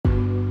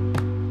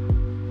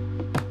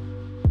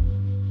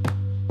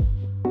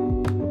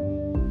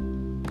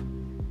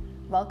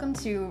welcome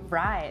to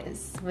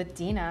Rise with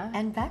Dina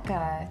and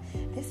Becca.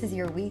 This is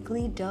your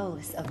weekly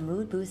dose of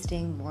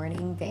mood-boosting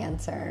morning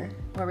banter,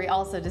 where we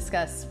also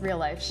discuss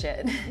real-life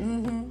shit.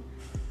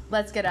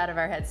 Let's get out of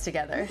our heads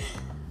together.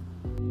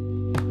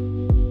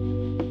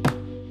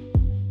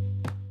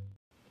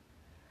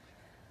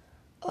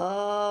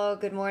 Oh,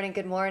 good morning,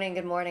 good morning,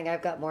 good morning.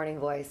 I've got morning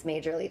voice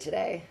majorly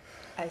today.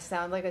 I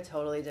sound like a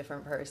totally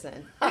different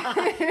person.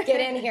 Get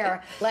in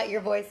here. Let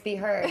your voice be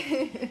heard.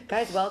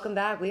 Guys, welcome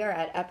back. We are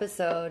at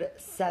episode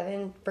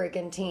 7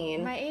 friggin'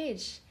 teen. My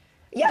age.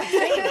 Yeah,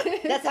 same.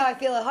 That's how I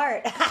feel at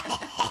heart.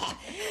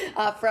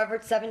 Forever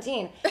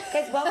 17.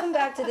 Guys, welcome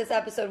back to this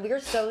episode. We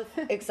are so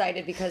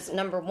excited because,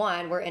 number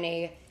one, we're in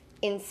a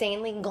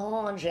insanely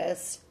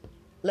gorgeous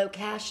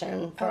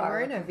location for we're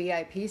in a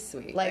VIP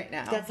suite right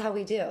now. That's how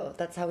we do.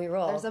 That's how we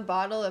roll. There's a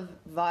bottle of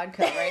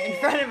vodka right in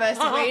front of us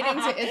waiting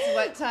to... It's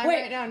what time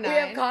right now? 9? We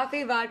have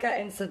coffee, vodka,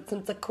 and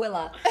some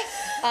tequila.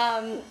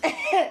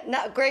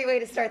 Not great way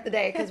to start the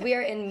day because we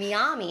are in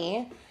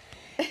Miami.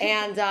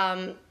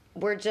 And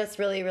we're just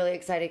really, really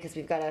excited because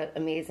we've got an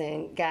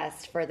amazing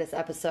guest for this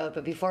episode.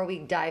 But before we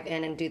dive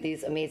in and do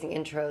these amazing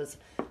intros,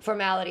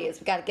 formalities,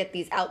 we got to get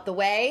these out the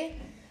way.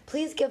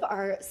 Please give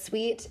our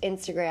sweet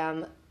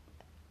Instagram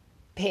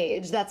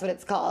page, that's what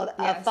it's called,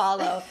 yes. A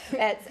follow.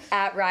 It's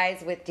at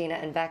Rise with Dina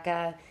and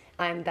Becca.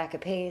 I'm Becca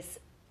Pace,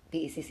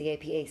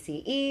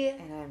 Beccapace.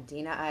 And I'm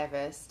Dina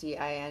Ivas,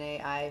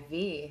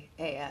 Dinaivas.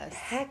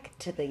 Heck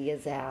to the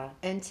yazza.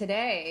 And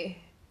today,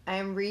 I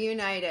am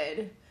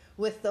reunited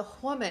with the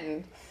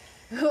woman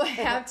who I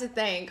have to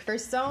thank for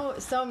so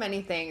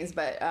many things,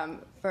 but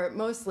for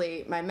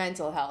mostly my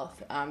mental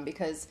health,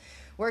 because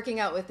working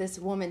out with this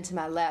woman to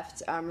my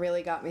left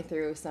really got me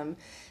through some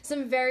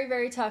very,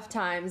 very tough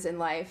times in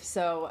life.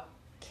 So,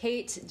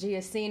 Cait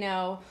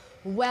Giacino,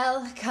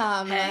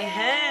 welcome.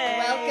 Hey.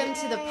 Welcome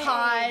to the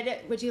pod.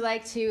 Would you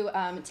like to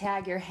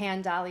tag your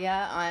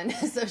Handalia on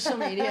social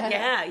media?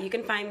 Yeah, you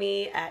can find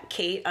me at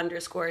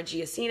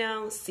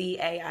Cait_Giacino,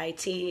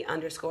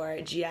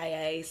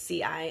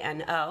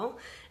 CAIT_GIACINO.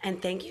 And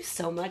thank you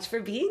so much for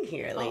being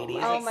here, ladies.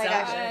 Oh my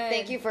gosh.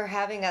 Thank you for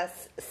having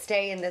us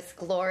stay in this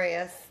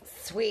glorious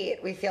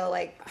suite. We feel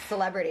like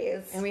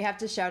celebrities. And we have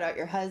to shout out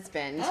your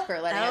husband for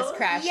letting us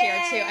crash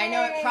here, too. I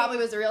know it probably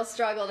was a real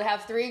struggle to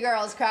have 3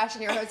 girls crash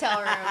in your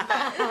hotel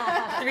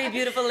room. 3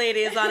 beautiful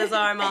ladies on his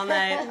arm all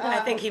night.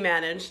 I think he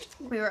managed.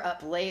 We were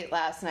up late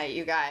last night,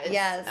 you guys.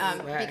 Yes.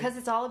 Because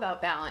it's all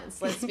about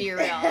balance. Let's be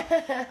real.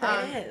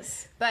 It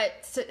is.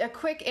 But a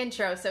quick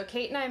intro. So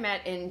Cait and I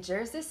met in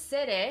Jersey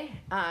City,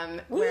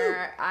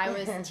 where I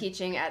was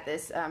teaching at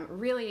this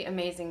really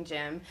amazing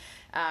gym,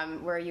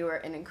 where you were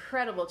an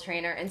incredible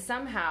trainer. And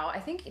somehow, I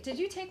think, did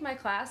you take my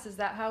class? Is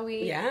that how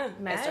we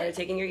met? I started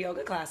taking your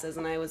yoga classes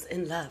and I was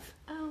in love.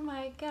 Oh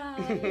my God,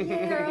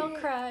 girl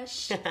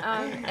crush.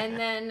 And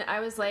then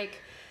I was like,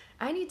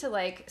 I need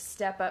to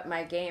step up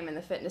my game in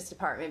the fitness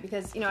department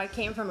because, I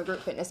came from a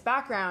group fitness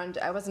background.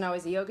 I wasn't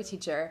always a yoga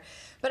teacher,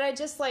 but I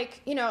just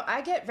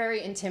I get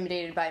very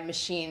intimidated by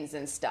machines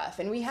and stuff.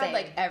 And we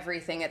had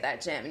everything at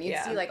that gym and you'd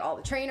see all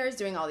the trainers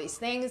doing all these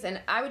things. And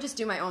I would just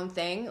do my own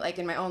thing,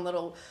 in my own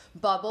little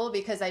bubble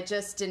because I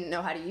just didn't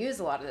know how to use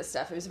a lot of this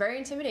stuff. It was very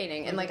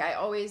intimidating. And I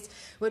always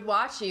would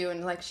watch you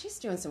and she's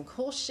doing some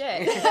cool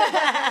shit.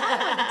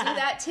 I wanted to do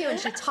that too. And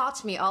she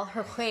taught me all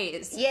her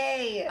ways.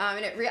 Yay.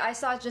 And I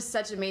saw just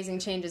such amazing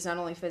changes, not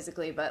only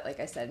physically, but like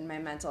I said, in my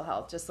mental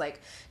health, just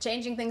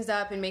changing things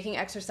up and making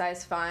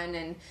exercise fun.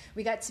 And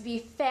we got to be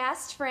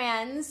fast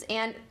friends.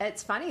 And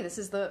it's funny, this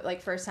is the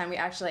first time we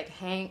actually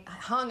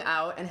hung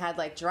out and had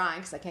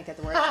drinks. I can't get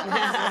the word out. We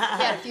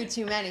had a few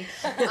too many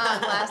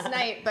last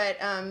night, but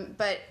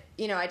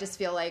I just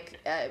feel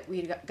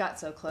we got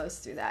so close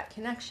through that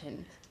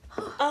connection.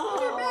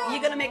 Oh,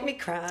 you're gonna make me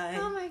cry.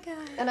 Oh my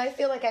God. And I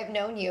feel like I've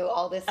known you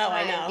all this time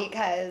I know.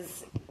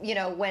 because,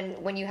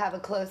 when you have a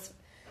close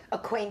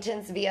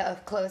acquaintance via a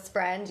close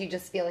friend, you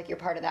just feel like you're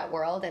part of that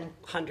world. And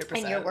 100%.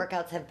 And your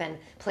workouts have been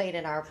played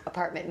in our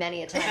apartment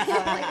many a time. So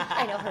I'm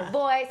I know her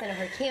voice, I know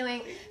her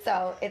cueing.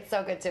 So it's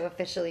so good to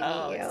officially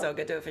meet you. It's so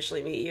good to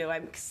officially meet you.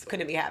 I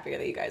couldn't be happier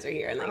that you guys are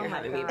here and that you're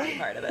having me be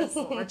part of this.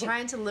 We're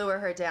trying to lure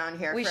her down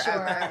here we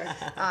forever. Sure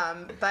are.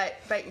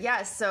 But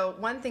yes, so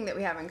one thing that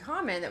we have in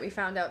common that we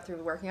found out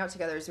through working out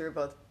together is we were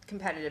both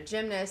competitive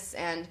gymnasts,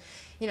 and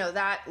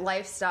that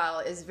lifestyle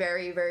is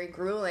very, very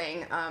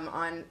grueling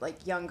on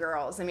young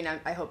girls. I mean,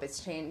 I hope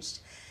it's changed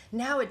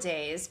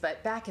nowadays,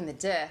 but back in the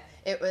day,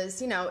 it was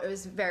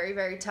very,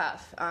 very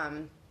tough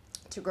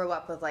to grow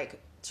up with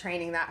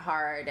training that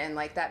hard and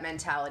that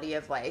mentality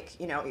of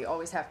you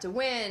always have to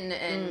win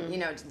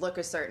and look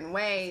a certain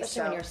way.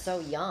 Especially when you're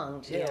so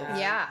young too.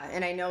 Yeah,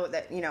 and I know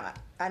that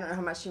I don't know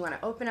how much you want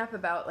to open up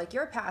about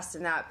your past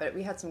and that, but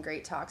we had some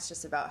great talks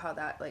just about how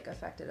that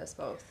affected us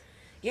both.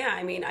 Yeah,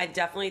 I mean, I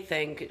definitely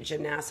think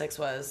gymnastics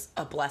was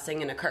a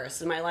blessing and a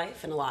curse in my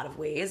life in a lot of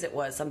ways. It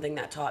was something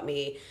that taught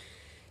me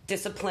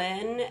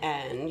discipline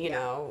and,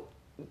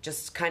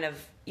 just kind of,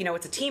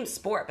 it's a team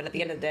sport, but at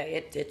the end of the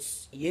day,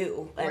 it's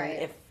you. And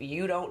if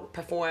you don't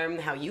perform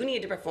how you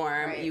need to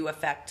perform, you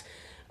affect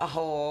a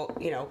whole,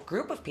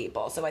 group of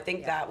people. So I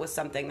think that was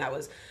something that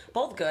was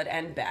both good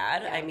and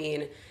bad. I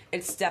mean,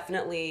 it's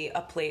definitely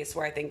a place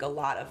where I think a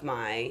lot of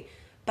my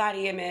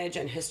body image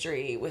and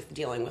history with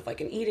dealing with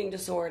like an eating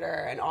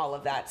disorder and all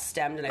of that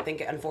stemmed, and I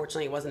think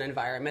unfortunately it was an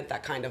environment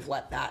that kind of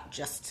let that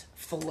just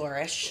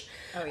flourish.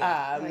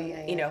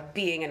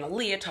 Being in a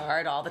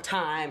leotard all the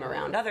time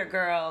around other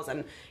girls,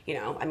 and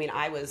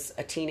I was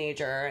a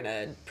teenager and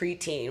a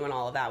preteen when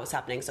all of that was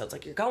happening, so it's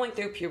like you're going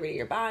through puberty,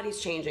 your body's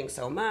changing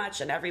so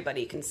much and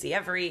everybody can see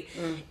every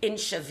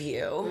inch of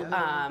you.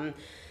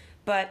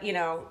 But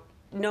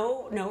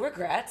no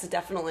regrets. It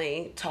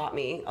definitely taught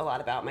me a lot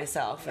about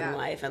myself and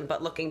life.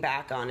 But looking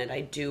back on it,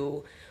 I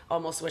do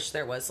almost wish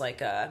there was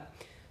like a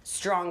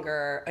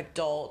stronger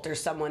adult or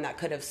someone that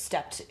could have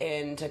stepped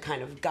in to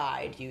kind of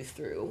guide you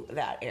through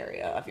that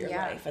area of your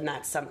life. And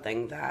that's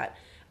something that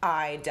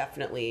I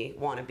definitely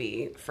want to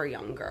be for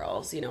young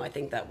girls. I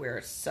think that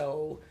we're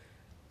so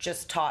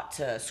just taught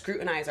to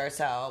scrutinize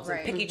ourselves and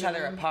pick each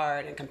other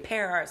apart and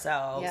compare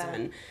ourselves.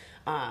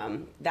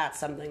 And that's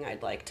something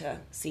I'd like to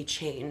see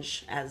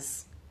change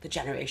as the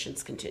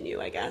generations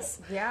continue, I guess.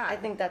 Yeah. I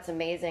think that's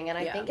amazing. And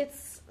I think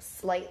it's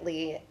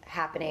slightly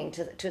happening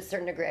to a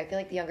certain degree. I feel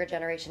like the younger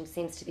generation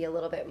seems to be a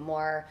little bit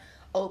more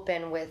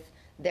open with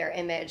their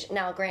image.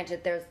 Now,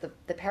 granted, there's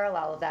the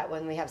parallel of that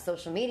when we have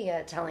social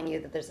media telling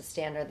you that there's a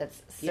standard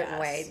that's a certain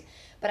way.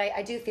 But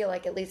I do feel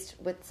like, at least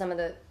with some of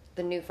the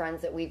new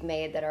friends that we've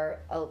made that are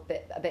a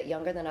bit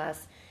younger than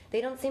us,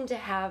 they don't seem to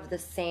have the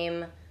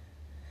same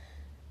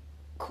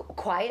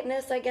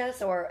quietness, I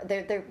guess, or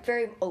they're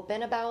very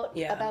open about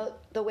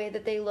the way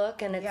that they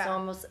look, and it's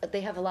almost,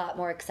 they have a lot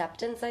more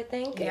acceptance, I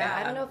think. Yeah.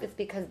 I don't know if it's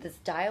because this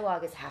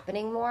dialogue is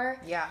happening more.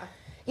 Yeah.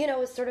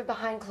 It's sort of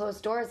behind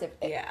closed doors.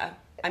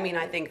 I mean,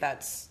 I think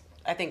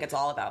it's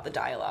all about the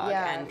dialogue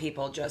and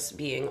people just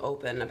being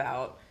open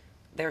about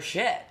their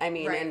shit. I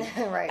mean,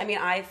 I mean,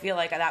 I feel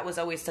like that was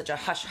always such a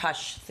hush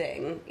hush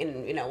thing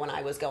in, when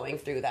I was going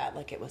through that,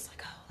 like it was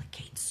like, oh, like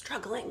Cait's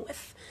struggling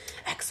with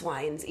X,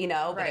 Y, and Z,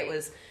 but it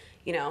was,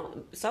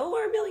 so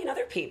were a million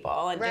other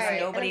people, and just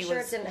nobody and I'm sure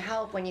it didn't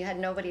help when you had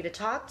nobody to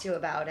talk to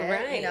about it.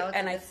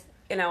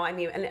 And I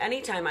mean, and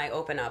anytime I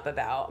open up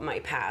about my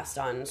past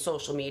on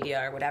social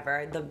media or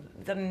whatever,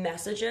 the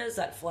messages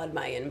that flood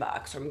my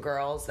inbox from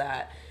girls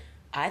that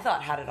I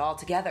thought had it all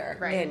together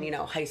in,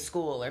 high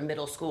school or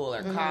middle school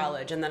or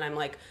college, and then I'm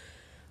like,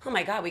 oh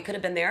my God, we could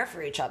have been there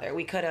for each other.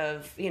 We could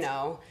have,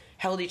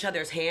 held each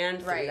other's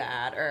hand through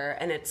that,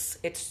 and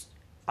it's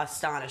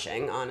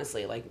astonishing,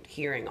 honestly, like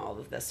hearing all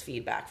of this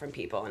feedback from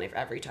people, and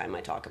every time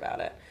I talk about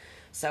it.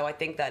 So I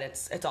think that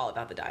it's all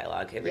about the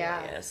dialogue. It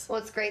really is. Well,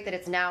 it's great that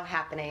it's now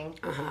happening,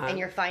 and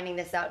you're finding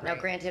this out. Now,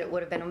 granted, it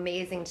would have been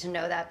amazing to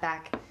know that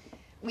back,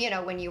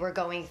 when you were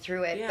going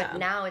through it. But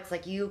now it's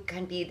like you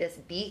can be this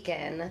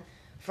beacon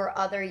for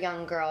other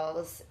young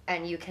girls,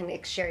 and you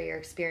can share your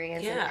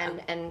experience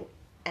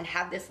and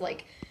have this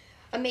like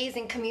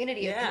amazing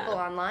community of people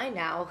online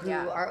now who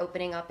are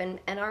opening up and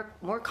are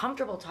more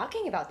comfortable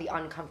talking about the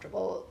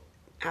uncomfortable.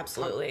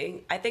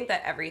 Absolutely. I think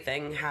that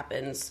everything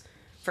happens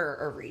for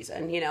a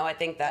reason. I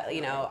think that,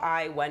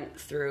 I went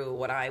through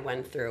what I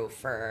went through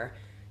for,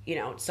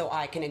 so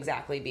I can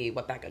exactly be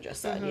what Becca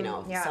just said,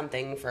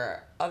 something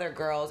for other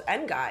girls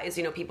and guys,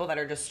 people that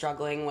are just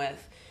struggling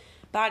with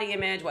body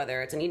image,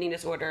 whether it's an eating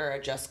disorder or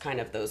just kind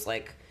of those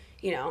like,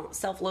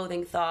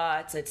 self-loathing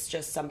thoughts. It's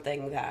just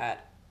something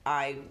that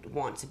I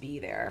want to be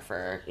there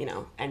for,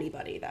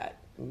 anybody that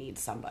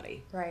needs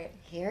somebody. Right.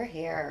 Hear,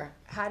 hear.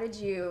 How did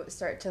you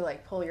start to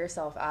like pull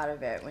yourself out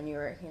of it when you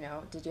were,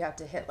 did you have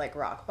to hit like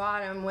rock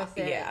bottom with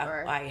it? Yeah,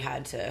 or? I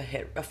had to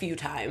hit a few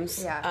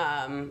times.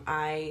 Yeah.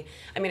 I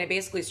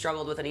basically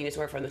struggled with an eating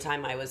disorder from the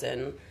time I was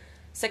in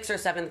 6th or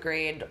 7th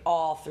grade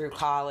all through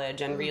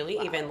college, and really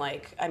even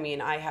like,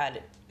 I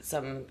had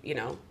some,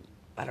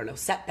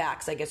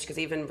 setbacks, I guess, because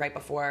even right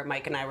before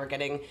Mike and I were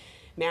getting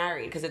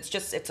married, because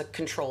it's a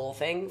control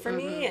thing for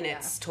me, and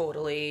it's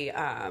totally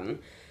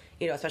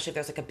especially if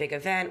there's like a big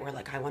event where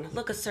like I want to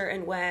look a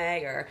certain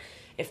way, or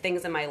if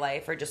things in my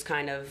life are just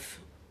kind of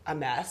a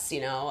mess,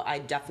 I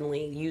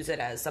definitely use it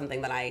as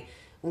something that I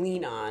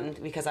lean on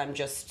because I'm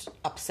just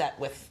upset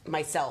with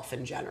myself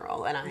in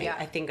general, and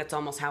I think it's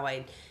almost how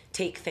I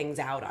take things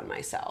out on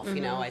myself.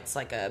 It's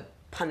like a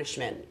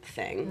punishment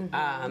thing.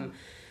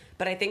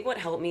 But I think what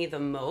helped me the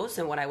most,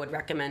 and what I would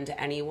recommend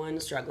to anyone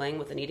struggling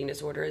with an eating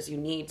disorder, is you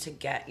need to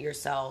get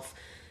yourself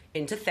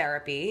into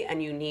therapy,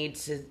 and you need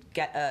to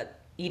get a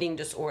eating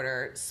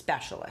disorder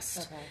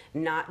specialist.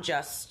 Not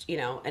just,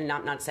 and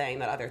not saying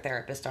that other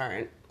therapists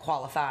aren't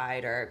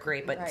qualified or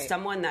great, but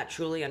someone that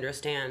truly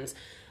understands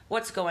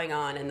what's going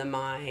on in the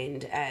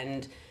mind.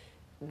 And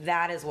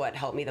that is what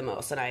helped me the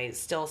most. And I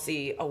still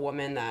see a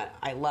woman that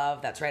I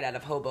love that's right out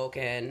of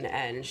Hoboken,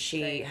 and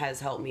she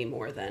has helped me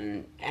more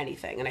than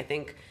anything. And I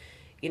think,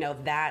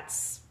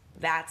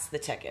 that's the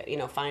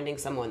ticket, finding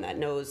someone that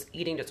knows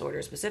eating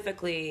disorder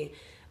specifically,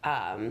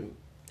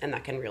 and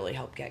that can really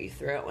help get you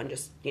through. And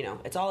just,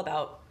 it's all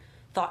about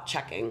thought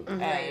checking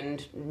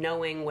and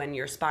knowing when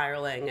you're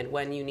spiraling and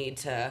when you need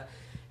to,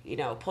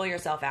 pull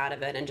yourself out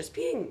of it, and just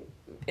being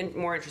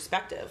more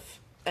introspective.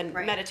 And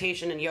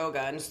meditation and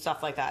yoga and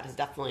stuff like that has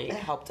definitely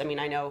helped. I mean,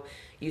 I know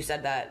you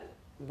said that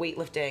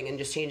weightlifting and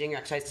just changing your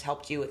exercise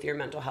helped you with your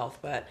mental health,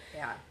 but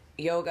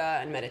yoga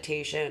and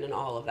meditation and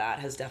all of that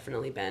has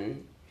definitely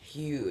been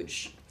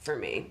huge for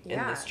me in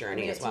this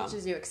journey as well. It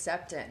teaches you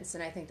acceptance,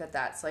 and I think that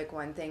that's like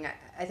one thing.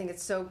 I think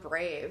it's so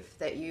brave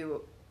that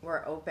you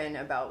were open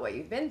about what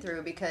you've been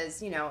through,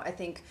 because, you know, I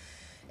think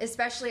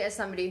especially as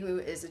somebody who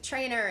is a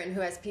trainer and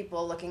who has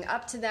people looking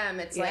up to them,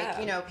 it's like,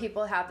 you know,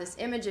 people have this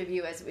image of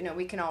you, as, you know,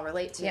 we can all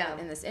relate to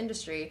in this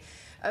industry,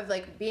 of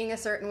like being a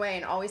certain way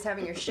and always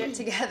having your shit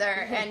together.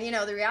 And, you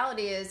know, the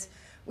reality is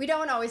we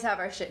don't always have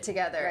our shit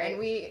together, and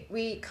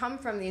we come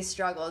from these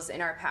struggles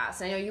in our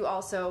past. And I know you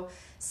also,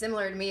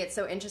 similar to me, it's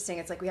so interesting.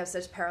 It's like we have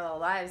such parallel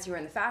lives. You were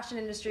in the fashion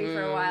industry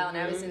for a while, and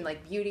I was in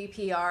like beauty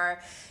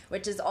PR,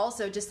 which is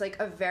also just like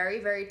a very,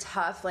 very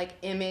tough, like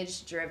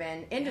image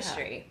driven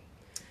industry.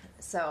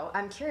 So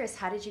I'm curious,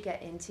 how did you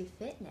get into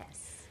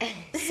fitness?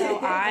 So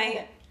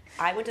I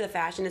went to the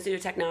Fashion Institute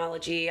of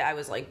Technology. I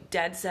was like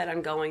dead set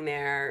on going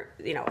there.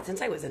 You know,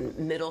 since I was in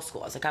middle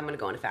school, I was like, I'm going to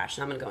go into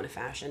fashion. I'm going to go into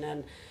fashion.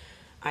 And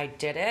I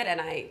did it,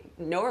 and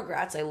no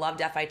regrets. I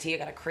loved FIT. I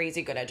got a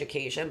crazy good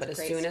education. But as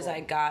soon as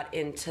I got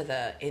into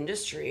the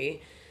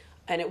industry,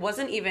 and it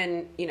wasn't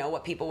even, you know,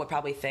 what people would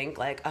probably think,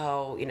 like,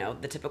 oh, you know,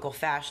 the typical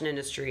fashion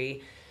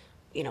industry,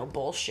 you know,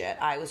 bullshit.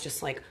 I was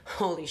just like,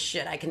 holy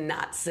shit, I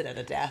cannot sit at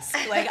a desk.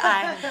 Like,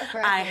 I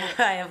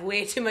have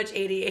way too much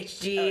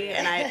ADHD,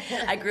 and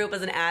I grew up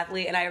as an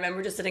athlete, and I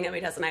remember just sitting at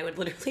my desk, and I would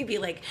literally be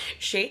like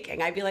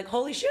shaking. I'd be like,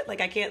 holy shit, like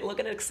I can't look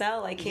at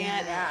Excel. I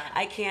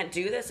can't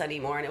do this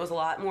anymore. And it was a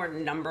lot more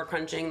number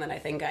crunching than I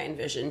think I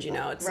envisioned. You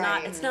know, it's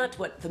not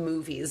what the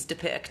movies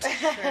depict.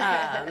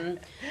 And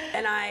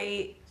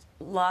I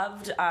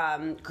loved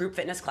group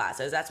fitness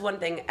classes. That's one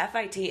thing.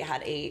 FIT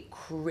had a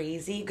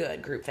crazy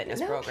good group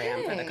fitness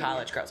program for the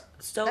college girls.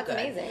 That's good.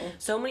 Amazing.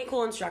 So many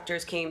cool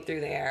instructors came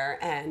through there,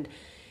 and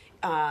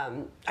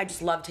I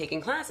just loved taking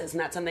classes, and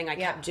that's something I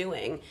kept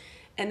doing.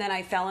 And then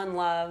I fell in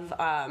love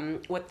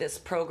with this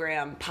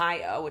program,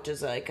 PIO, which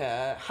is like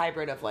a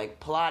hybrid of like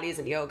Pilates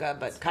and yoga,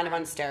 but kind of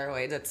on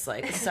steroids. It's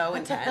like so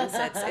intense.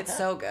 It's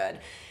so good.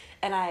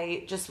 And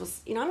I just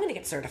was, you know, I'm going to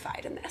get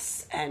certified in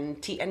this and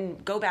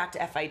go back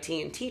to FIT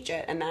and teach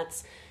it. And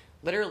that's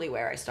literally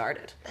where I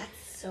started.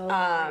 That's so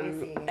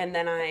crazy. And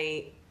then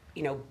I,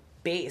 you know,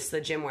 Base, the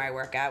gym where I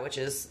work at, which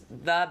is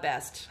the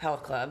best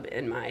health club,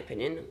 in my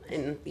opinion,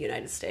 in the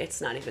United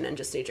States, not even in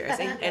just New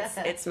Jersey.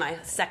 It's my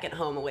second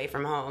home away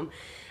from home.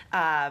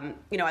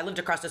 You know, I lived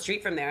across the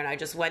street from there, and I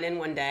just went in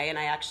one day, and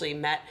I actually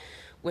met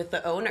with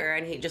the owner,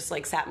 and he just,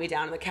 like, sat me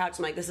down on the couch.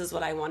 I'm like, this is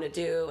what I want to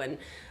do.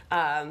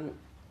 And,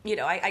 you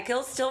know, I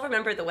still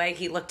remember the way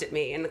he looked at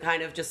me and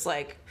kind of just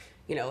like,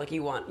 you know, like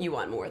you want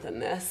more than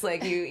this.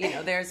 Like you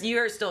know,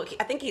 you're still,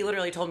 I think he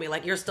literally told me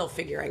like, you're still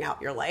figuring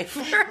out your life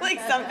or like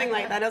something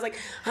like that. I was like,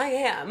 I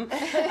am.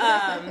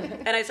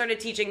 And I started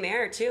teaching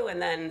there too.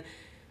 And then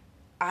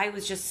I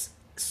was just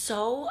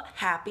so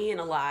happy and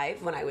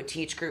alive when I would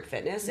teach group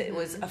fitness. It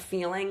was a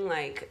feeling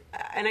like,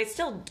 and I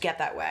still get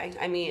that way.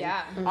 I mean,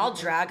 I'll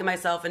drag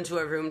myself into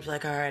a room to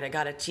like, all right, I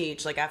got to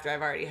teach, like after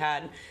I've already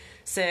had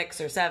 6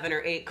 or 7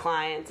 or 8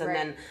 clients, and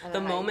then the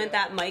moment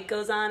that mic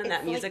goes on and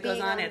that music goes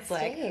on, it's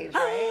like,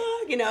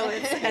 you know,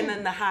 and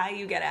then the high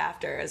you get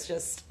after is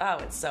just, oh,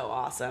 it's so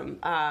awesome.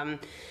 But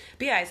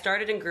yeah, I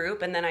started in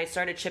group, and then I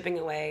started chipping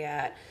away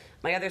at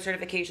my other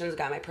certifications,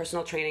 got my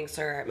personal training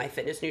cert, my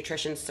fitness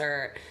nutrition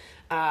cert,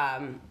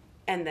 and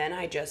then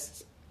I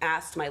just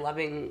asked my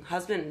loving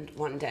husband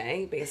one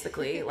day,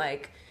 basically,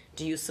 like,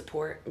 do you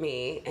support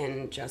me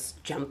in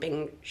just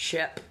jumping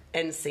ship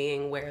and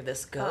seeing where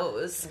this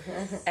goes?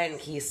 And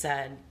he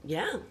said,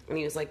 yeah. And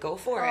he was like, go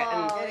for it.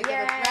 And give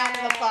a round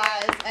of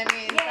applause. I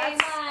mean,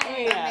 that's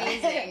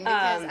amazing,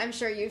 because I'm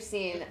sure you've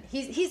seen,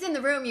 he's in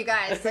the room, you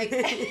guys, like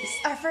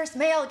our first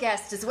male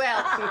guest as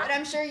well, but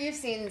I'm sure you've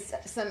seen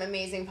some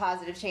amazing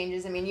positive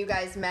changes. I mean, you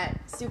guys met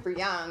super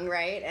young,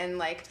 right? And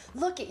like,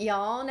 look at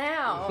y'all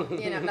now,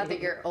 you know, not that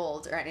you're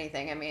old or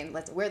anything. I mean,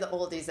 we're the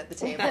oldies at the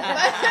table.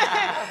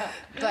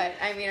 But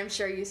I mean, I'm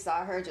sure you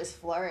saw her just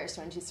flourish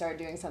when she started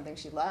doing something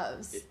she loves.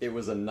 It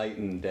was a night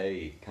and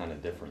day kind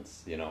of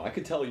difference, you know. I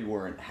could tell you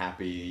weren't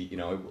happy, you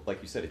know,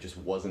 like you said, it just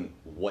wasn't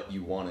what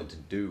you wanted to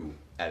do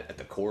at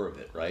the core of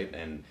it, right?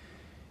 And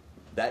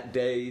that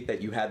day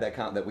that you had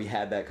that we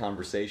had that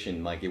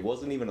conversation, like, it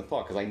wasn't even a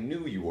thought, because I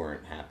knew you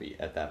weren't happy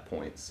at that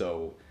point.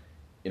 So,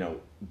 you know,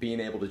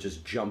 being able to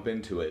just jump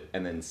into it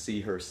and then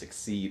see her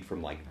succeed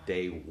from like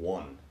day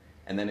one,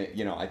 and then it,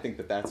 you know, I think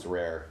that's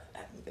rare.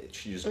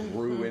 She just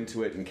grew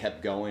into it and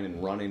kept going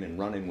and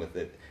running with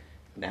it.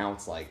 Now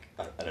it's like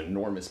an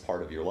enormous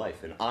part of your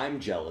life, and I'm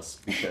jealous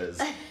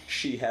because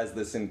she has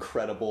this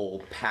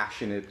incredible,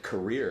 passionate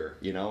career,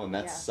 you know, and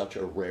that's such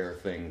a rare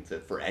thing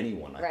for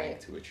anyone, I think,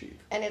 to achieve.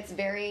 And it's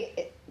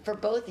for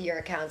both your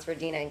accounts, for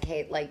Dina and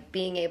Cait, like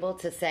being able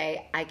to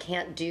say, I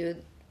can't do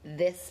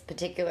this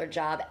particular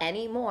job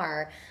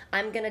anymore.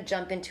 I'm going to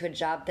jump into a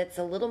job that's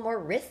a little more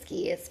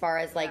risky as far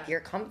as like your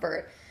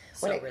comfort.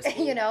 when So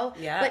risky. you know.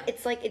 Yeah. But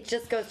it's like, it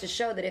just goes to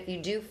show that if you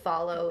do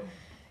follow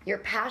your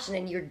passion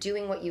and you're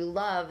doing what you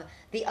love,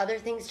 the other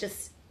things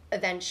just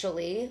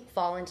eventually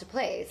fall into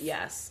place.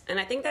 Yes. And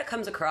I think that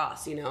comes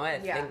across, you know. I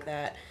think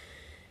that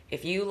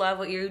if you love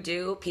what you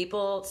do,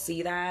 people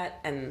see that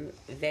and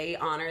they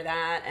honor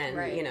that,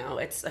 and you know,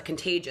 it's a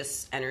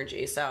contagious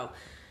energy. So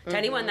to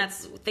anyone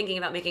that's thinking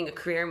about making a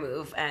career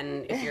move,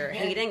 and if you're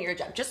hating your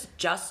job,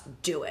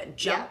 just do it.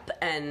 Jump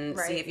and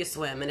see if you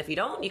swim. And if you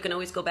don't, you can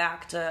always go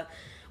back to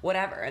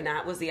whatever. And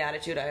that was the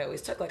attitude I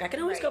always took. Like, I can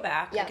always go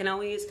back. I can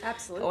always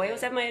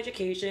always have my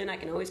education. I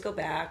can always go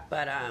back.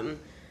 But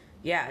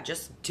yeah,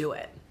 just do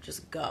it.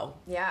 Just go.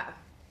 Yeah.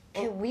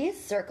 Can we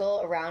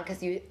circle around,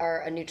 because you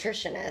are a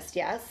nutritionist,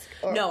 yes?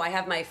 Or, no, I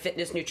have my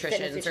fitness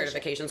nutrition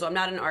certification, so I'm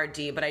not an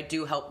RD, but I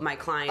do help my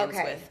clients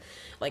with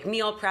like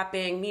meal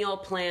prepping, meal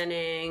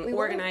planning,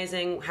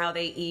 organizing how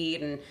they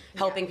eat, and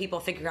helping people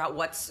figure out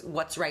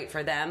what's right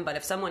for them. But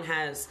if someone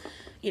has,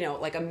 you know,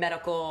 like a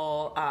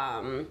medical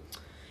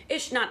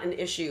not an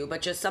issue,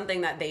 but just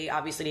something that they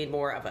obviously need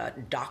more of a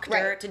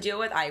doctor to deal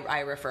with,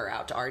 I refer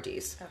out to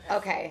RDs.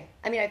 Okay.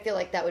 I mean, I feel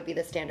like that would be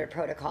the standard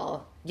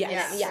protocol.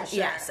 Yes.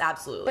 Yes,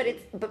 absolutely.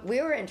 But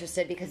we were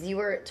interested because you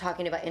were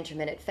talking about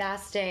intermittent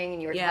fasting,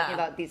 and you were talking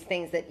about these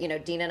things that, you know,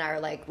 Dina and I are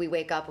like, we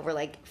wake up and we're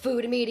like,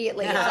 food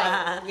immediately. It's like,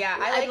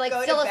 I like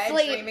go still to bed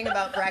asleep, dreaming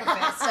about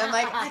breakfast. I'm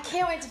like, I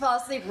can't wait to fall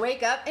asleep,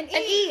 wake up, and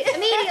eat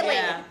immediately.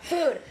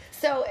 Food.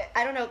 So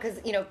I don't know, because,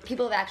 you know,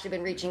 people have actually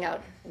been reaching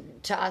out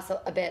to us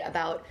a bit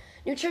about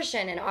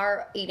nutrition and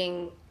our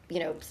eating, you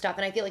know, stuff,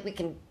 and I feel like we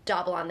can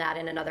double on that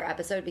in another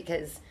episode,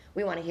 because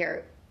we want to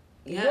hear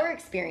your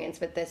experience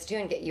with this too,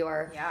 and get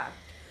your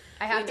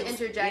I have to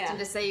interject and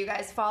just say, you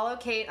guys follow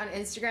Cait on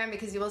Instagram,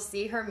 because you will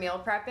see her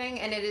meal prepping,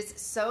 and it is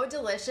so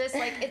delicious.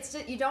 Like, it's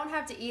just, you don't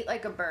have to eat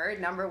like a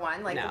bird, number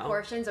one. Like, the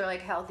portions are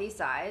like healthy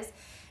size.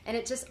 And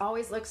it just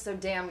always looks so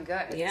damn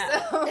good.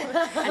 Yeah. So.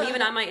 And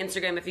even on my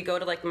Instagram, if you go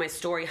to like my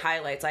story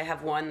highlights, I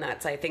have one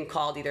that's, I think,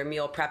 called either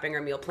meal prepping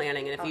or meal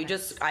planning. And if you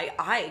just,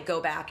 I go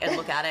back and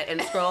look at it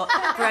and scroll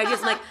for ideas,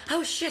 I'm like,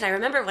 oh shit, I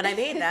remember when I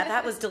made that.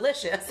 That was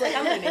delicious. Like,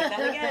 I'm going to make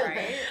that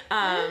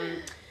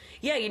again.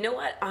 Yeah, you know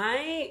what?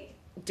 I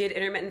did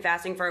intermittent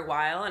fasting for a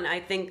while, and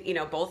I think, you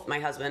know, both my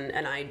husband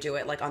and I do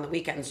it like on the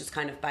weekends, just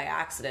kind of by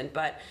accident.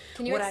 But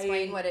can you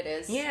explain what it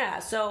is? Yeah,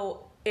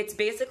 so it's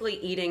basically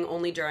eating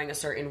only during a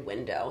certain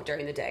window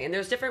during the day. And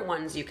there's different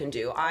ones you can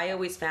do. I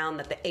always found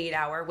that the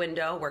 8-hour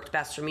window worked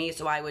best for me,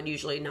 so I would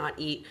usually not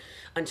eat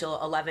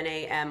until 11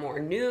 a.m.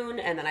 or noon,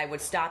 and then I would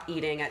stop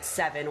eating at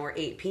 7 or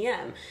 8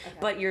 p.m. Okay.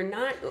 But you're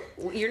not,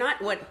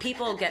 what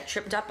people get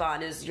tripped up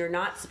on is you're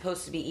not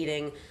supposed to be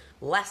eating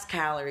less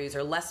calories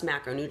or less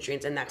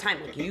macronutrients in that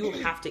time. Like, you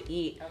have to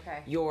eat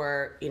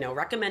your, you know,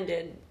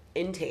 recommended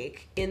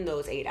intake in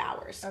those 8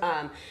 hours.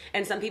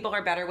 And some people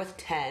are better with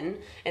 10,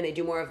 and they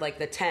do more of like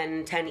the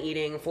 10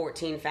 eating,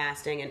 14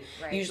 fasting, and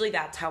usually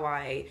that's how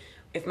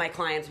if my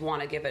clients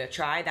want to give it a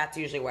try, that's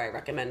usually where I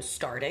recommend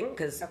starting,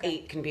 because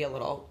 8 can be a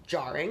little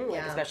jarring,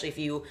 like especially if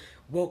you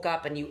woke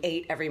up and you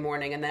ate every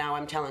morning, and now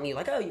I'm telling you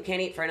like, oh, you can't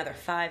eat for another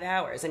 5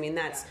 hours. I mean,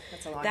 that's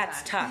a long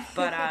that's time. tough.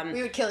 But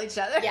we would kill each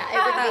other. Yeah, it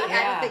would be.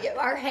 I don't think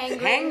our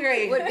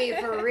hangry would be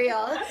for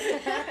real.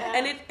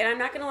 And I'm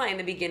not gonna lie, in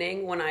the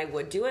beginning when I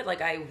would do it,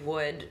 like, I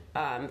would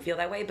feel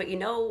that way. But you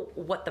know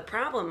what the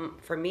problem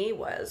for me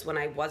was when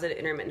I wasn't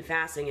intermittent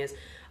fasting is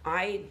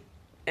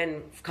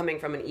and coming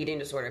from an eating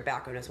disorder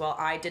background as well,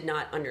 I did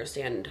not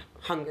understand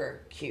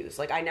hunger cues.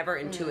 Like, I never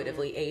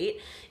intuitively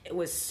ate. It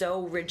was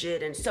so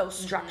rigid and so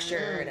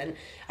structured, and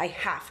I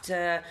have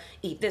to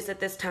eat this at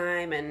this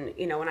time. And,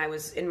 you know, when I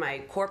was in my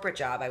corporate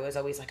job, I was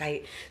always like, I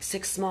ate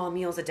 6 small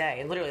meals a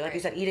day. And literally, like you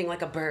said, eating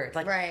like a bird.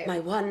 Like, my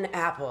 1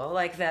 apple.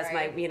 Like, that's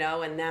my, you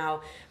know, and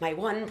now my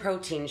 1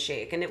 protein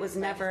shake. And it was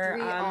never...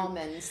 3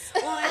 almonds.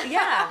 Well,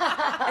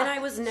 yeah. And I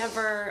was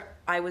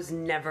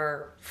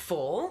never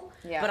full,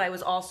 but I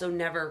was also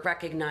never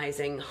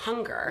recognizing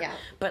hunger. Yeah.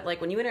 But like,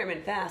 when you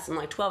intermittent fast and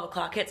like 12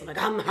 o'clock hits, I'm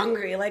like, I'm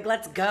hungry. Like,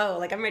 let's go.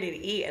 Like, I'm ready to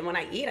eat. And when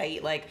I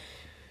eat like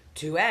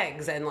 2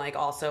 eggs, and like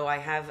also I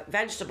have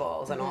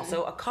vegetables and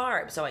also a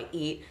carb. So I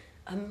eat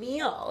a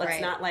meal. It's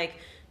not like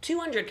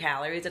 200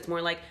 calories. It's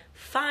more like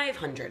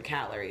 500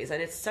 calories.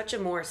 And it's such a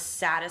more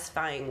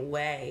satisfying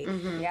way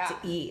to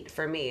eat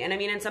for me. And I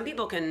mean, and some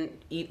people can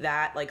eat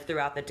that like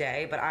throughout the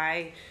day, but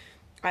I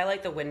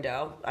like the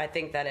window. I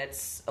think that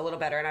it's a little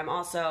better. And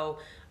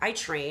I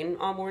train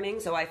all morning,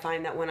 so I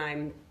find that when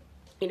I'm,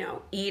 you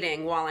know,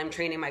 eating while I'm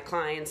training my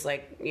clients,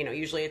 like, you know,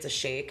 usually it's a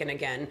shake, and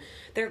again,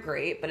 they're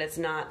great, but it's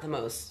not the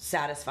most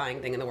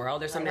satisfying thing in the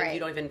world. There's sometimes you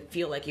don't even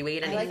feel like you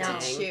ate anything. I like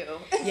to chew.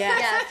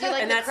 Yeah, do you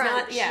like and the that's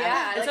crunch? not,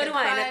 and like so do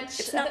I. And crunch.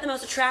 it's not the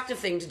most attractive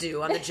thing to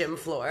do on the gym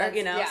floor,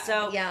 you know?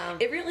 So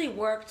it really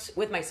worked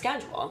with my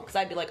schedule, because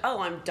I'd be like, oh,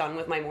 I'm done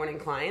with my morning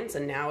clients,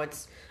 and now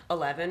it's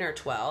 11 or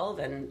 12,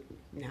 and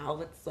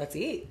now let's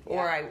eat.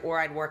 Or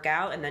I'd work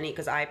out and then eat,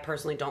 because I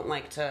personally don't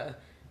like to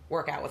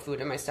work out with food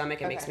in my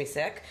stomach. It makes me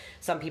sick.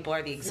 Some people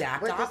are the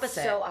exact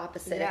opposite. So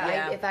opposite.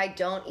 Yeah. If I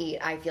don't eat,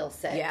 I feel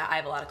sick. Yeah, I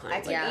have a lot of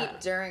clients. I can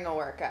eat during a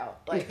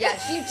workout. Like,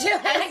 yes, you do.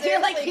 I feel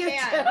like you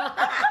do.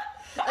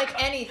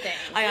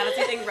 I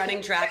honestly think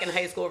running track in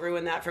high school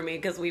ruined that for me,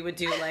 because we would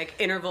do like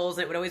intervals,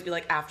 and it would always be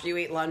like after you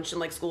ate lunch and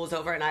like school was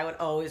over, and I would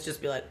always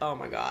just be like, oh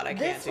my God, I can't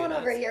do this. This one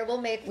over here,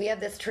 we have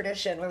this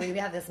tradition where we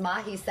have this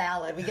mahi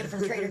salad. We get it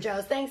from Trader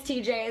Joe's. Thanks,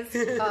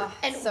 TJ's. Oh,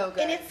 and so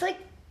good. And it's like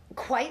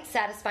quite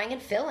satisfying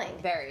and filling.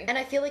 Very. And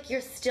I feel like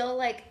you're still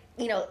like,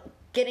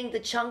 getting the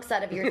chunks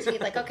out of your teeth.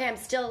 Like, okay, I'm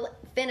still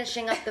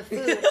finishing up the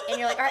food. And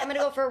you're like, all right, I'm going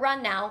to go for a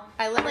run now.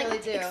 I literally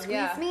like, do, excuse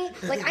yeah. me?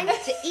 Like, I need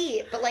to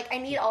eat, but like, I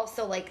need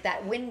also like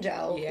that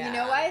window. Yeah. You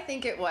know why I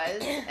think it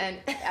was? And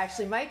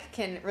actually Mike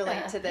can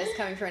relate to this,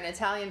 coming from an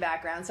Italian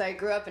background. So I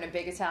grew up in a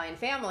big Italian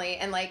family,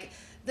 and like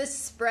the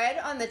spread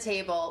on the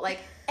table, like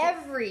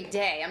every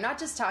day, I'm not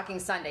just talking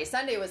Sunday.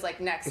 Sunday was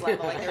like next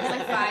level. Like there was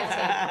like 5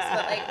 tables.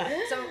 But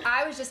like, so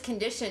I was just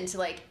conditioned to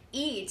like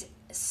eat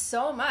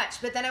so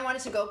much, but then I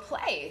wanted to go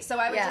play. So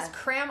I would just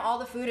cram all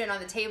the food in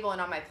on the table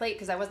and on my plate,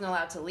 because I wasn't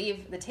allowed to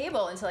leave the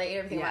table until I ate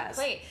everything on my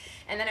plate.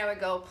 And then I would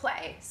go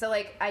play. So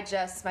like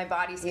my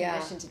body's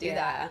conditioned to do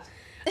that.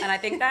 And I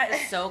think that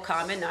is so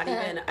common, not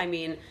even, I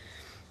mean,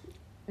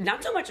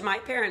 not so much my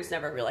parents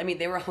never really, I mean,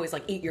 they were always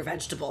like, eat your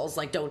vegetables,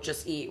 like don't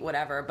just eat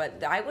whatever.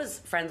 But I was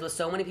friends with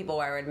so many people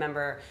where I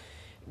remember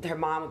their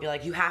mom would be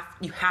like, you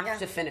have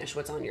to finish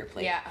what's on your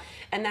plate. Yeah.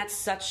 And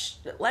that's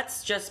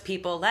let's just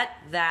let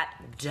that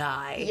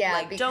die. Yeah,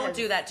 like, don't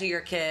do that to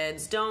your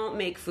kids. Don't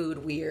make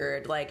food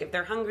weird. Like, if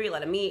they're hungry,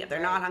 let them eat. If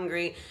they're not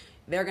hungry,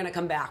 they're going to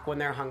come back when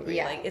they're hungry.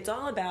 Yeah. Like, it's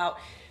all about,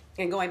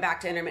 and going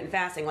back to intermittent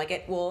fasting, like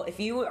if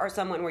you are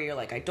someone where you're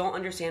like, I don't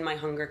understand my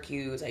hunger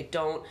cues, I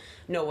don't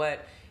know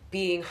what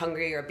being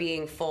hungry or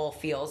being full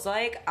feels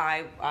like,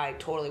 I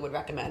totally would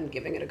recommend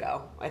giving it a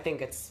go. I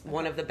think it's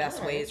one of the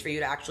best ways for you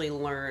to actually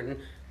learn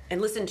and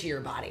listen to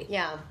your body.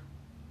 Yeah.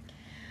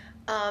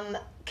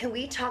 Can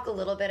we talk a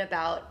little bit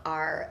about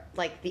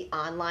the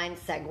online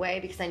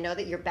segue? Because I know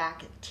that you're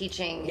back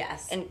teaching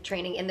and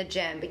training in the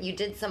gym, but you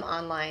did some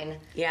online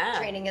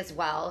training as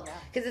well.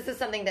 Because this is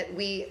something that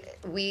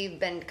we've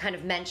been kind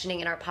of mentioning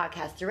in our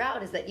podcast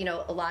throughout, is that,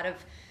 a lot of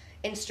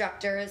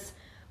instructors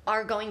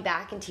are going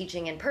back and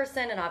teaching in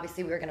person, and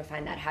obviously we're going to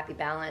find that happy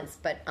balance.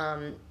 But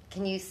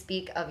can you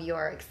speak of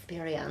your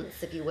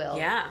experience, if you will?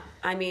 Yeah.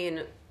 I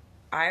mean,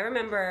 I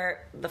remember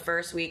the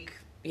first week,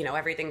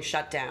 everything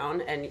shut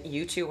down, and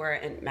you two were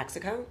in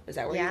Mexico. Is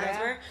that where you guys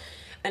were?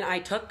 And I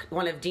took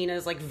one of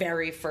Dina's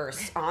very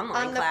first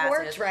online classes.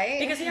 On the porch, right?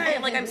 Because here I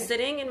am, I'm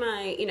sitting in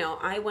my,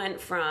 I went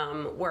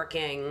from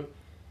working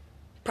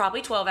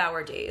probably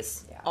 12-hour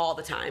days all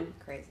the time.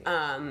 Crazy.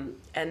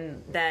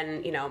 And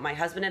then, my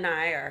husband and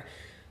I are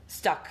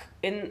stuck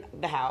in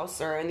the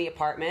house or in the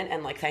apartment,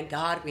 and thank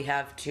God we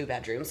have 2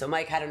 bedrooms. So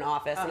Mike had an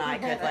office, and I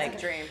could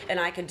dream. And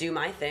I could do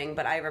my thing.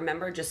 But I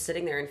remember just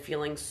sitting there and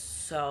feeling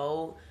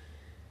so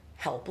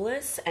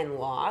helpless and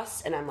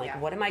lost, and I'm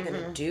like, what am I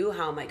going to do?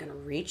 How am I going to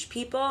reach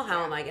people?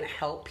 How am I going to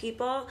help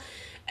people?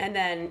 And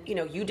then,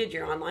 you did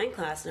your online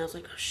class, and I was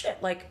like, oh shit,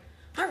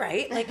 all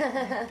right,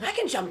 I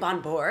can jump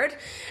on board.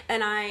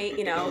 And I,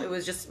 it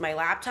was just my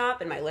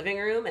laptop in my living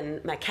room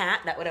and my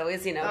cat that would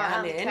always,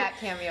 come in. Cat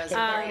cameos.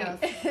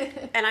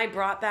 And I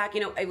brought back,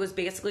 it was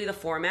basically the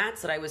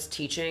formats that I was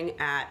teaching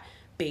at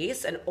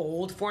base, and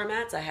old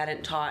formats I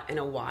hadn't taught in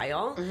a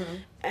while.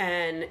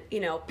 And,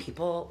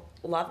 people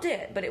loved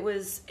it, but it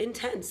was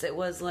intense. It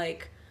was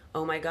like,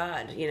 oh my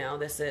God,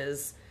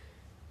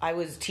 I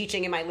was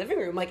teaching in my living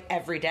room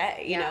every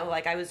day,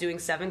 I was doing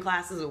 7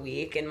 classes a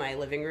week in my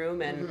living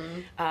room,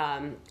 and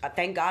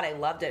thank God I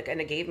loved it, and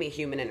it gave me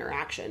human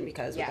interaction,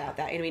 because without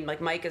that, I mean,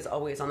 Mike is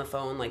always on the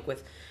phone,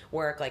 with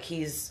work,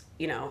 he's,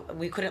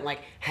 we couldn't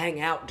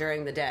hang out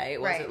during the day.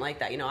 It wasn't like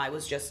that, I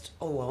was just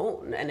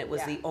alone, and it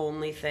was the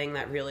only thing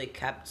that really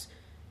kept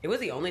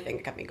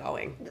me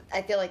going.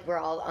 I feel like we're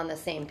all on the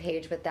same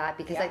page with that,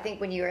 because I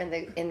think when you're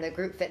in the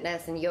group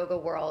fitness and yoga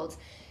world,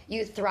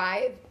 you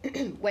thrive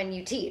when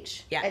you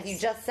teach. Yes. As you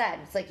just said,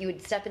 it's you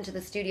would step into the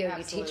studio,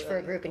 Absolutely. you teach for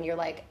a group, and you're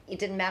it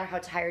didn't matter how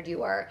tired you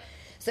were.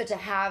 So to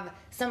have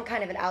some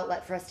kind of an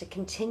outlet for us to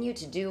continue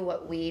to do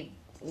what we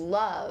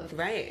love,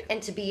 right,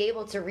 and to be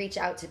able to reach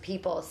out to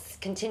people,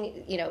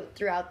 continue,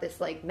 throughout this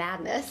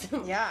madness,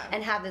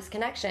 and have this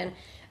connection,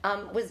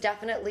 was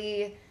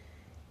definitely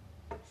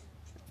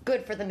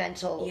good for the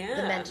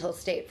mental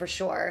state, for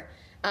sure.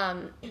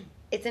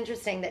 It's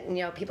interesting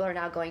that people are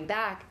now going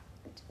back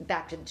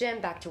to the gym,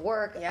 back to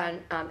work,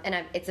 and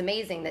it's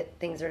amazing that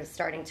things are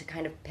starting to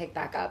kind of pick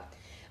back up.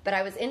 But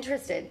I was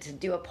interested to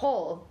do a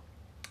poll,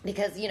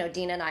 because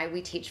Dina and I,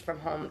 we teach from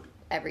home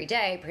every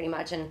day pretty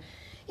much, and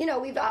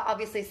we've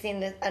obviously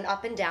seen an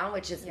up and down,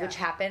 which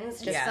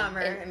happens just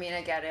summer. I mean,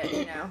 I get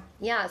it.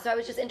 Yeah, so I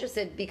was just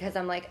interested, because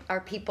I'm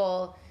are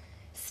people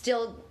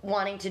still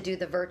wanting to do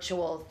the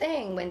virtual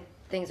thing when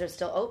things are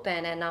still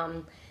open?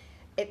 And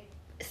it,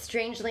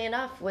 strangely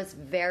enough, was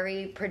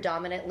very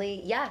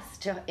predominantly yes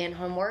to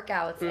in-home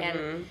workouts.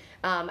 And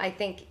I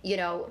think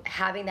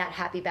having that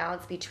happy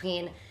balance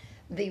between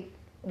the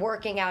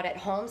working out at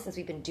home, since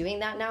we've been doing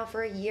that now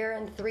for 1 year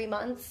and 3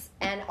 months,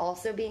 and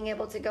also being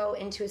able to go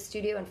into a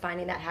studio and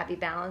finding that happy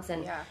balance,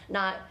 and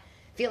not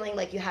feeling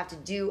like you have to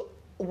do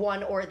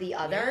one or the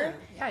other.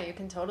 Yeah, you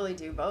can totally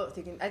do both.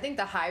 I think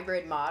the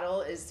hybrid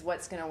model is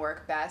what's going to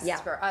work best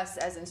for us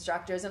as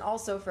instructors, and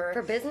also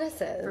for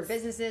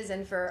businesses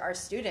and for our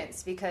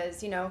students,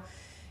 because, you know,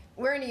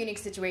 we're in a unique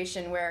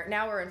situation where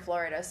now we're in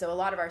Florida, so a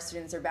lot of our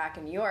students are back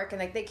in New York, and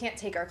like they can't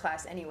take our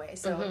class anyway.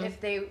 So if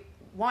they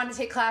want to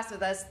take class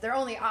with us, their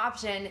only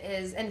option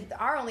is, and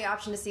our only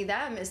option to see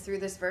them is through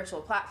this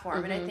virtual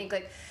platform. And I think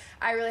like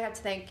I really have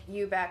to thank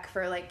you, Beck,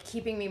 for like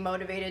keeping me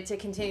motivated to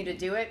continue to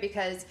do it,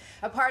 because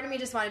a part of me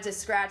just wanted to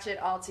scratch it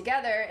all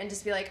together and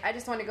just be like, I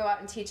just want to go out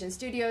and teach in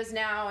studios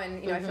now,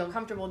 and, you know, I feel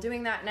comfortable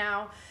doing that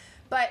now.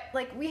 But,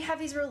 like, we have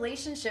these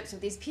relationships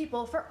with these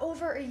people for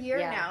over a year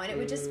now, and it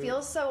would just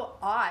feel so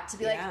odd to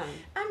be like,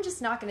 I'm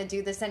just not going to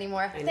do this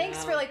anymore.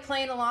 Thanks for, like,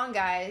 playing along,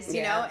 guys,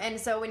 you know? And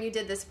so when you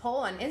did this poll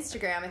on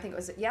Instagram, I think it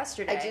was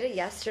yesterday. I did it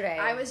yesterday.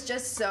 I was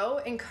just so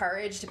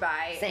encouraged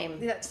by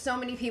so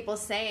many people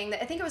saying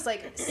that. I think it was,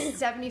 like,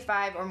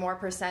 75 or more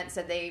 %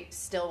 said they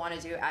still want to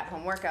do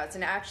at-home workouts.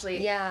 And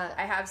actually, I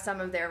have some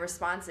of their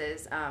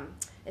responses,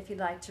 if you'd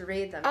like to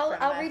read them.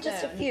 I'll read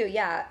just a few,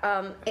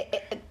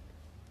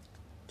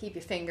 Keep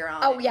your finger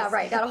on it. Oh, yeah,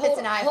 right. It's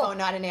an iPhone,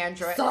 not an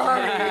Android.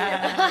 Sorry.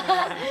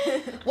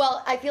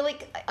 Well, I feel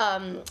like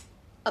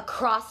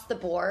across the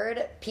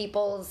board,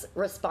 people's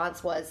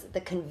response was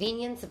the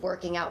convenience of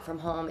working out from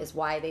home is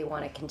why they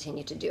want to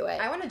continue to do it.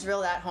 I want to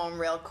drill that home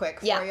real quick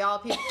for y'all.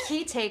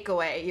 Key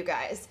takeaway, you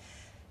guys.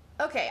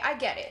 Okay, I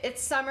get it.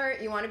 It's summer.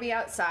 You want to be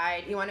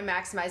outside. You want to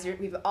maximize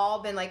we've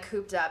all been, like,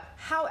 cooped up.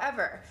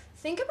 However,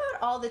 think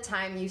about all the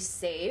time you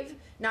save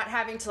not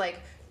having to, like,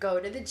 go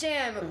to the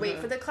gym, wait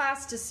for the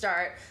class to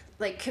start,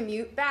 like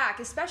commute back,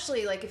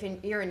 especially like if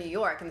you're in New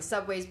York and the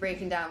subway's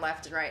breaking down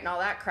left and right and all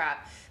that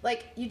crap.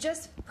 Like, you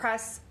just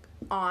press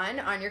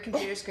on your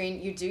computer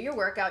screen, you do your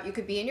workout, you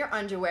could be in your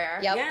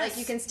underwear, like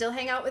you can still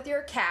hang out with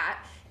your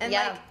cat, and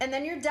and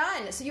then you're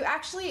done. So you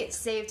actually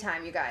save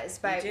time, you guys,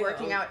 by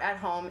working out at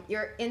home.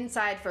 You're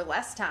inside for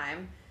less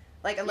time.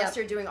 Like, unless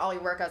you're doing all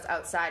your workouts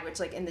outside, which,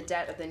 like, in the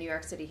dead of the New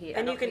York City heat,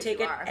 and you can take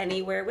it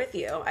anywhere with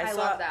you. I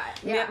love that.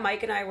 Yeah.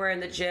 Mike and I were in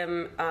the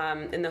gym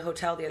in the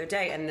hotel the other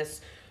day, and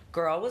this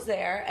girl was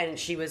there, and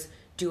she was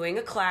doing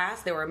a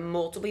class. There were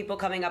multiple people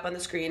coming up on the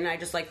screen, and I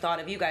just, like, thought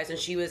of you guys. And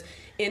she was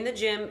in the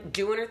gym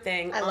doing her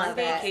thing on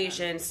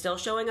vacation, still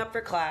showing up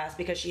for class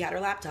because she had her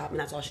laptop, and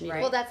that's all she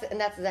needed. Well, that's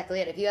exactly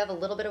it. If you have a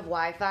little bit of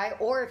Wi-Fi,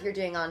 or if you're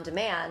doing on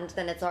demand,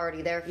 then it's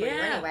already there for you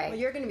anyway. Well,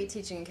 you're going to be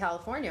teaching in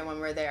California when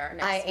we're there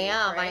next week,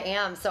 I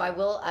am. So I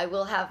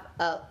will have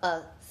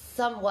a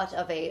somewhat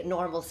of a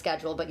normal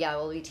schedule, but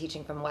we'll be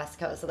teaching from West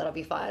Coast, so that'll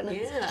be fun.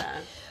 Yeah.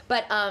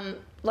 But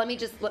let me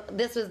just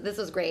this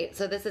was great.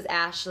 So this is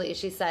Ashley.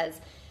 She says,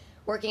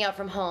 working out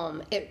from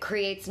home, it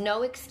creates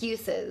no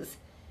excuses.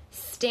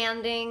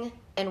 Standing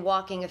and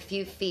walking a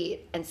few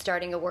feet and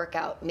starting a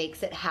workout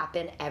makes it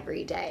happen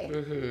every day.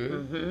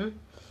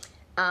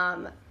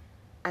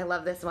 I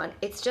love this one.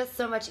 It's just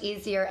so much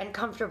easier and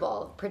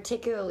comfortable,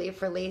 particularly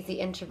for lazy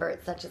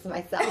introverts such as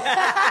myself.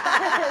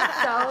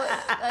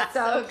 That's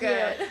so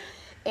good.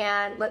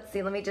 And let's see,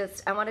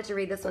 I wanted to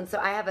read this one. So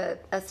I have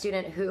a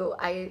student who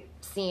I've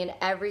seen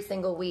every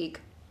single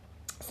week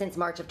since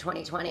March of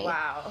 2020.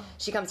 Wow.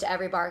 She comes to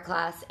every bar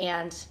class,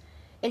 and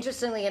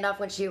interestingly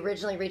enough, when she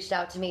originally reached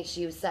out to me,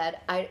 she said,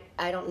 I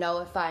don't know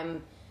if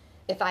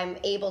I'm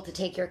able to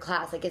take your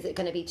class. Like, is it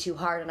going to be too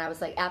hard? And I was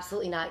like,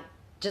 absolutely not.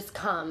 Just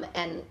come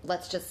and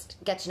let's just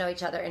get to know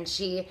each other. And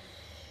she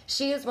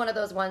is one of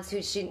those ones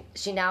who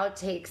she now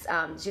takes,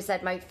 she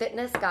said, my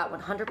fitness got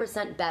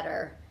 100%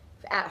 better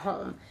at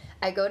home.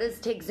 I go to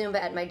take Zumba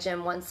at my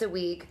gym once a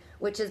week,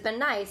 which has been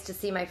nice to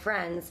see my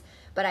friends,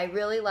 but I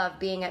really love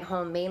being at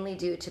home mainly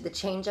due to the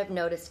change I've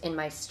noticed in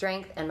my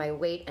strength and my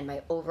weight and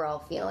my overall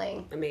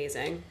feeling.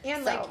 Amazing.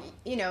 And, like,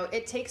 you know,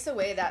 it takes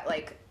away that,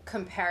 like,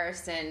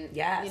 comparison,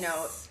 you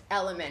know,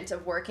 element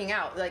of working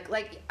out.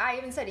 Like I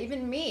even said,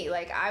 even me,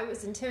 like, I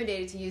was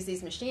intimidated to use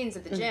these machines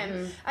at the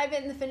gym. I've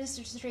been in the fitness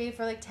industry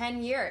for like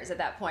 10 years at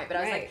that point, but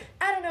I was like,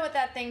 I don't know what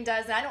that thing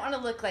does, and I don't want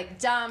to look like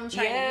dumb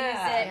trying to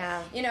use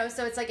it. You know,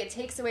 so it's like it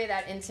takes away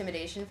that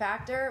intimidation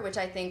factor, which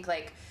I think,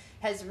 like,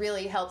 has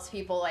really helped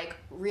people, like,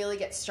 really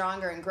get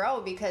stronger and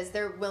grow because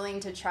they're willing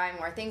to try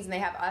more things, and they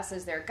have us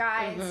as their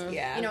guides.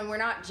 You know, and we're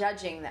not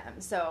judging them.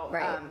 So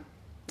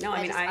no,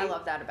 I mean, I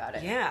love that about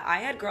it. Yeah, I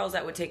had girls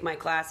that would take my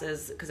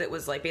classes because it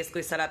was, like,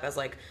 basically set up as,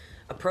 like,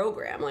 a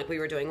program. Like, we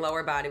were doing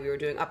lower body, we were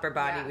doing upper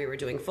body, we were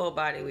doing full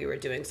body, we were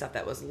doing stuff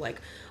that was, like,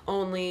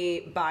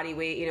 only body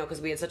weight, you know,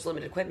 because we had such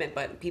limited equipment.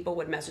 But people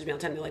would message me all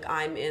the time. They're like,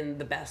 I'm in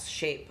the best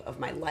shape of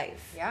my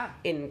life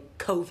in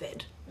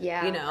COVID.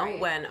 You know,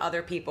 when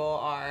other people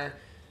are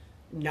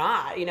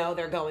not, you know,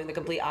 they're going the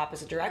complete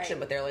opposite direction,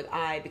 but they're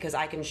like, because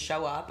I can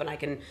show up and I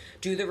can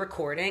do the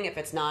recording if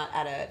it's not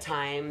at a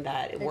time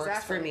that it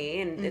works for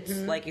me, and it's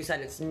like you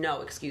said, it's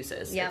no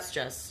excuses. It's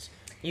just,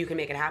 you can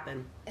make it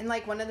happen. And,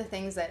 like, one of the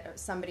things that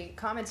somebody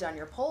commented on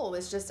your poll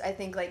was just, I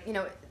think, like, you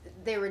know,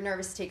 they were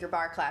nervous to take your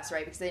bar class,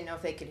 right, because they didn't know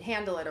if they could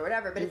handle it or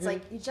whatever, but it's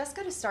like, you just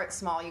got to start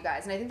small, you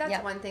guys. And I think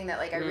that's one thing that,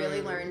 like, I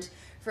really learned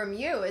from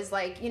you is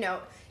like, you know,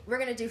 we're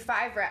going to do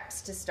 5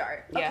 reps to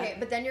start. Yeah. Okay,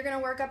 but then you're going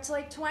to work up to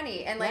like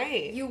 20 and like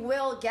Right. you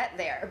will get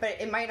there, but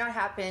it might not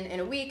happen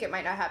in a week, it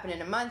might not happen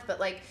in a month, but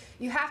like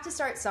you have to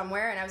start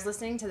somewhere. And I was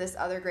listening to this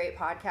other great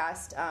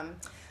podcast,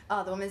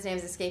 oh, the woman's name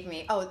is escaping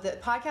me. Oh, the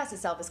podcast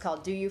itself is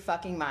called Do You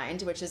Fucking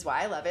Mind, which is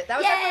why I love it. That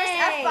was our first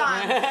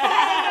F-bomb.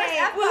 First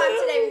F-bomb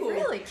today. We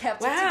really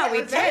kept it Wow,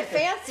 together. we Very did.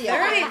 fancy.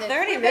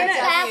 30 minutes.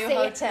 W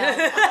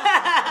Hotel.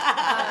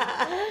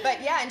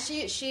 But yeah, and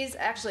she's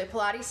actually a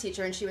Pilates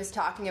teacher, and she was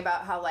talking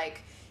about how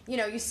like, you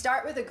know, you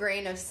start with a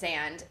grain of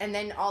sand, and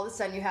then all of a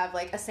sudden you have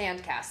like a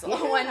sand castle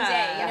one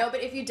day, you know.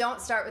 But if you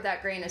don't start with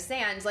that grain of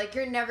sand, like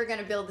you're never going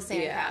to build the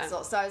sand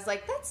castle. So I was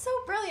like, that's so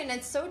brilliant.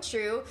 It's so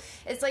true.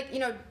 It's like, you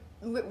know,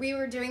 we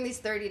were doing these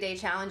 30-day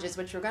challenges,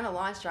 which we're going to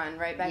launch on,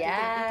 right, Becky?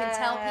 Yes. You can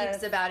tell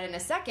peeps about it in a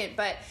second.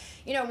 But,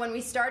 you know, when we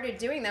started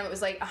doing them, it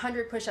was like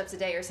 100 push-ups a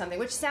day or something,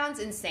 which sounds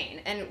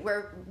insane. And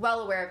we're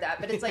well aware of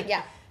that. But it's like,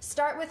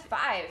 start with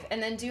 5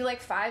 and then do like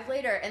 5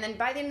 later. And then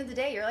by the end of the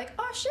day, you're like,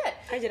 oh, shit.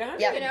 I did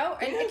 100. You know,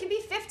 and it can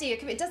be 50.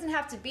 It doesn't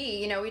have to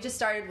be, you know, we just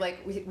started like,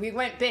 we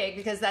went big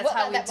because that's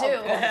how we do.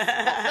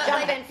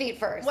 Jump in feet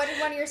first. What did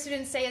one of your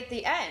students say at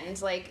the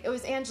end? Like, it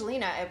was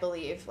Angelina, I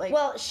believe. Like,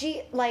 Well,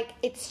 she, like,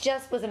 it's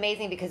just was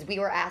amazing because we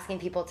were asking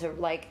people to,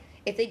 like,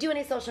 if they do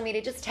any social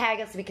media, just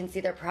tag us so we can see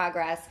their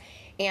progress.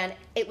 And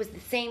it was the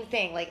same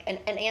thing. Like, and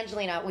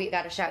Angelina, we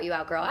got to shout you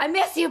out, girl. I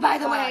miss you, by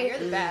the way. You're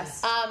the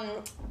best.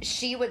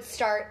 She would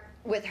start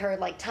with her,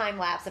 like, time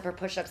lapse of her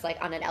push-ups,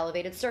 like, on an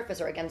elevated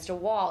surface or against a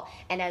wall.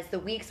 And as the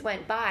weeks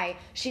went by,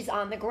 she's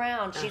on the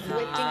ground. She's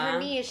lifting her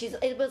knees.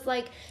 It was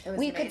like,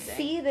 we could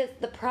see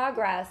the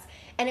progress.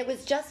 And it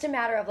was just a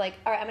matter of like,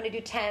 all right, I'm going to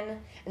do 10, and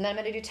then I'm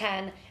going to do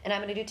 10, and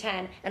I'm going to do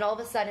 10. And all of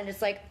a sudden,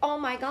 it's like, oh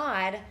my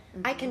God,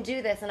 I can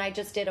do this. And I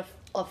just did a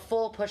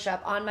full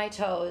push-up on my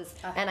toes,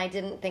 and I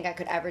didn't think I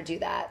could ever do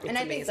that. And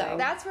I think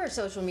that's where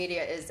social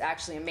media is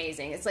actually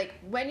amazing. It's like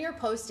when you're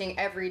posting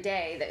every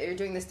day that you're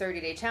doing this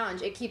 30-day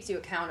challenge, it keeps you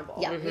accountable.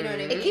 Yeah. You know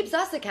what I mean? It keeps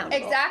us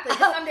accountable. Exactly.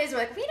 'Cause some days we're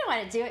like, we don't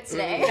want to do it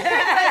today.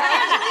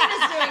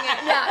 Angelina's doing it.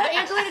 Yeah, but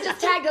Angelina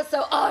just tagged us,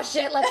 so oh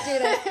shit, let's do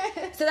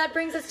this. So that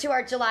brings us to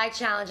our July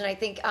challenge, and I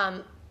think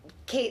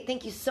Cait,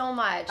 thank you so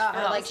much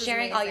for like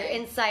sharing all your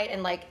insight,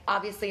 and like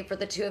obviously for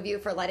the two of you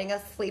for letting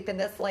us sleep in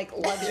this like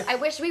luxury. I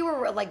wish we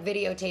were like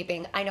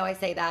videotaping. I know I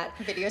say that.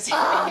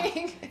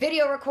 Videotaping.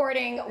 Video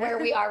recording where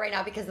we are right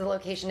now because the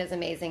location is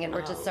amazing, and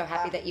we're just so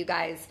happy that you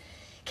guys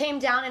came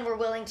down and were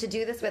willing to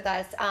do this with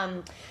us.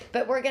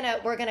 But we're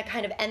gonna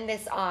kind of end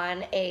this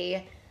on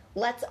a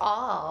let's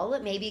all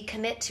maybe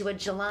commit to a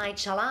July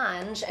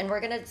challenge, and we're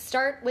going to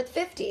start with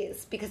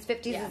 50s because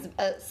 50s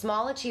is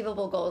small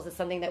achievable goals is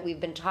something that we've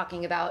been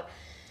talking about.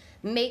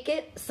 Make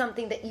it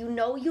something that you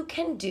know you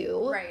can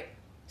do. Right.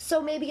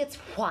 So maybe it's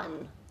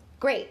 1.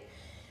 Great.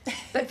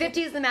 But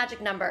 50 is the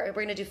magic number. We're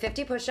going to do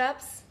 50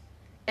 push-ups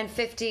and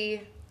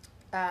 50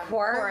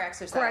 core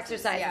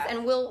exercises. Yeah.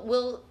 And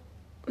we'll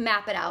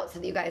map it out so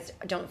that you guys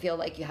don't feel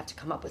like you have to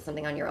come up with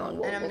something on your own.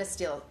 And I'm going to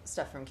steal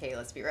stuff from Cait,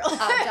 let's be real.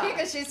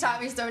 Because she's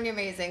taught me so many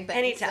amazing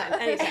things.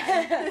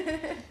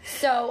 Anytime.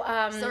 So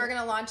we're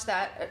going to launch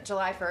that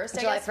July 1st.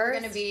 I guess we're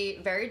going to be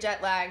very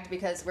jet lagged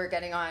because we're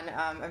getting on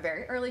a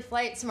very early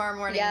flight tomorrow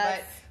morning. Yes.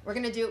 But we're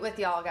going to do it with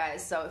y'all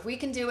guys. So if we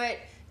can do it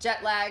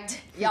jet lagged,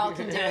 y'all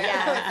can do it with us.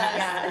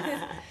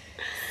 Yeah.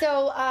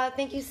 So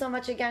thank you so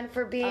much again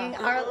for being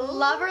our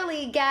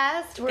loverly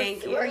guest.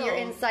 Thank you. Your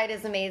insight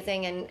is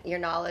amazing, and your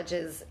knowledge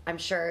is, I'm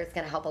sure, is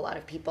going to help a lot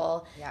of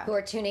people who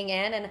are tuning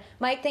in. And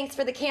Mike, thanks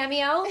for the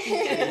cameo.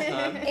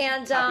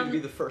 And happy to be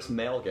the first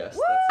male guest.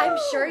 I'm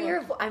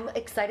sure I'm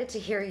excited to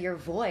hear your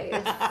voice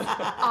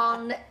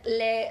on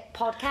le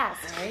podcast.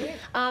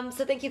 Right.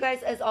 So thank you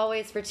guys as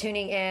always for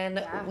tuning in.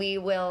 Yeah. We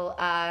will.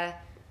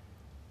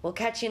 We'll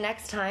catch you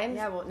next time.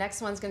 Yeah, well,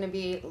 next one's going to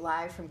be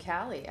live from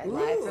Cali.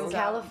 Live from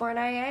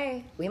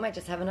California. We might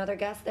just have another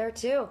guest there,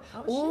 too.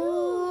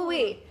 Oh,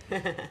 ooh-wee.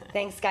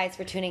 Thanks, guys,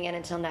 for tuning in.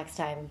 Until next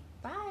time.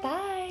 Bye.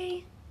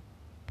 Bye.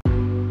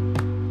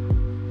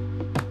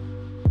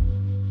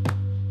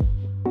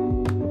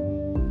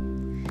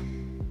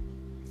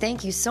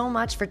 Thank you so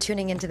much for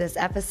tuning into this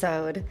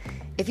episode.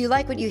 If you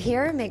like what you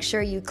hear, make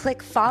sure you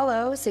click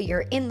follow so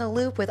you're in the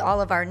loop with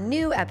all of our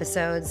new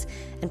episodes.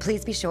 And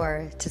please be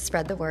sure to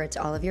spread the word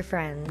to all of your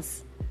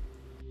friends.